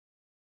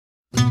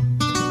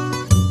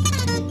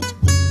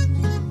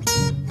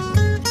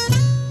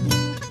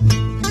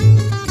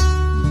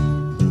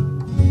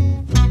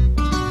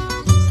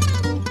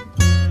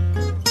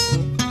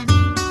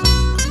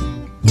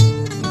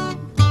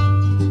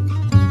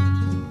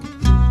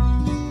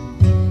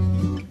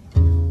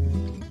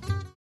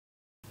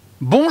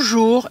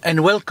Bonjour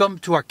and welcome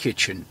to our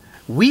kitchen.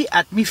 We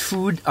at Mii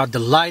Food are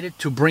delighted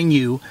to bring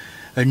you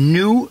a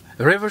new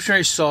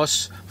revolutionary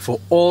sauce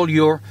for all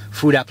your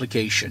food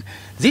application.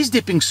 This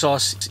dipping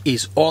sauce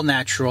is all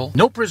natural,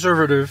 no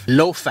preservative,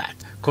 low fat,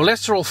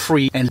 cholesterol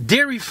free and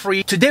dairy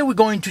free. Today we're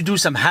going to do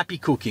some happy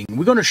cooking.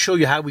 We're going to show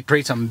you how we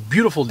create some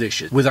beautiful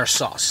dishes with our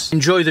sauce.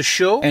 Enjoy the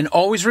show and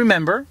always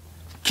remember,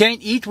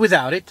 can't eat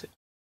without it.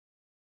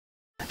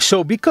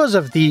 So because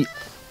of the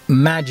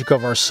magic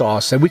of our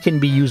sauce that we can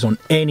be used on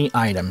any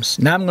items.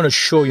 Now I'm going to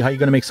show you how you're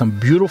going to make some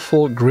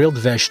beautiful grilled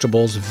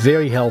vegetables,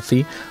 very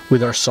healthy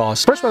with our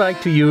sauce. First, what I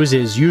like to use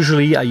is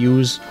usually I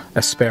use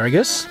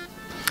asparagus,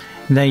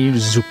 and then I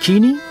use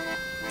zucchini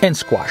and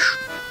squash.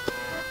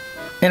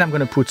 And I'm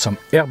going to put some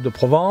herbe de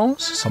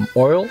Provence, some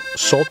oil,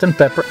 salt and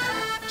pepper.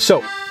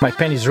 So my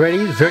pan is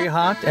ready, very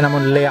hot, and I'm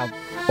going to lay out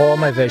all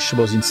my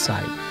vegetables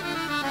inside,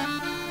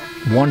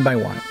 one by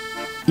one,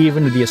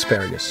 even with the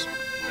asparagus.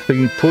 So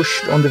you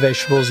push on the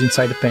vegetables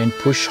inside the pan,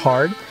 push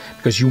hard,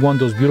 because you want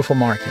those beautiful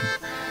markings.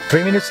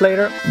 3 minutes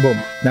later, boom.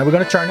 Now we're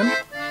going to turn them.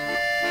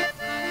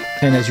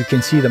 And as you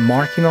can see, the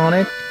marking on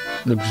it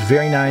looks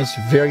very nice,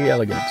 very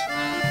elegant.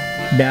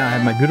 Now I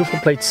have my beautiful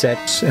plate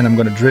set, and I'm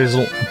going to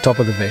drizzle on top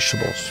of the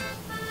vegetables.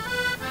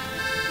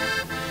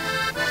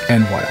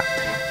 And voila.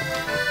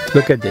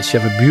 Look at this. You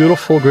have a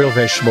beautiful grilled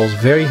vegetables,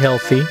 very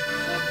healthy,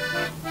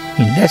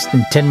 in less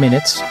than 10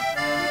 minutes.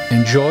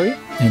 Enjoy,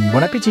 and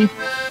bon appétit.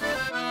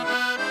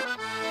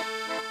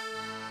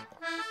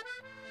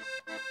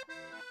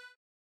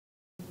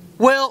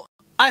 Well,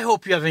 I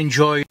hope you have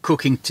enjoyed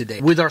cooking today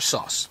with our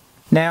sauce.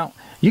 Now,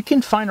 you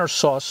can find our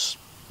sauce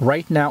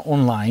right now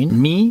online,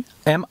 Mii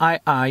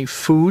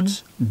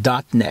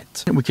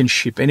Foods.net. We can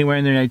ship anywhere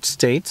in the United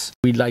States.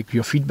 We'd like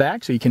your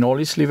feedback, so you can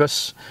always leave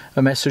us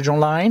a message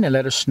online and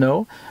let us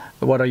know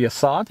what are your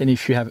thoughts. And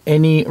if you have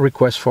any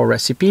requests for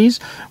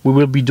recipes, we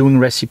will be doing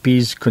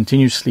recipes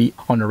continuously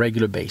on a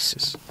regular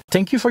basis.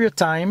 Thank you for your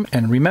time,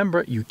 and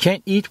remember, you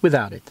can't eat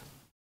without it.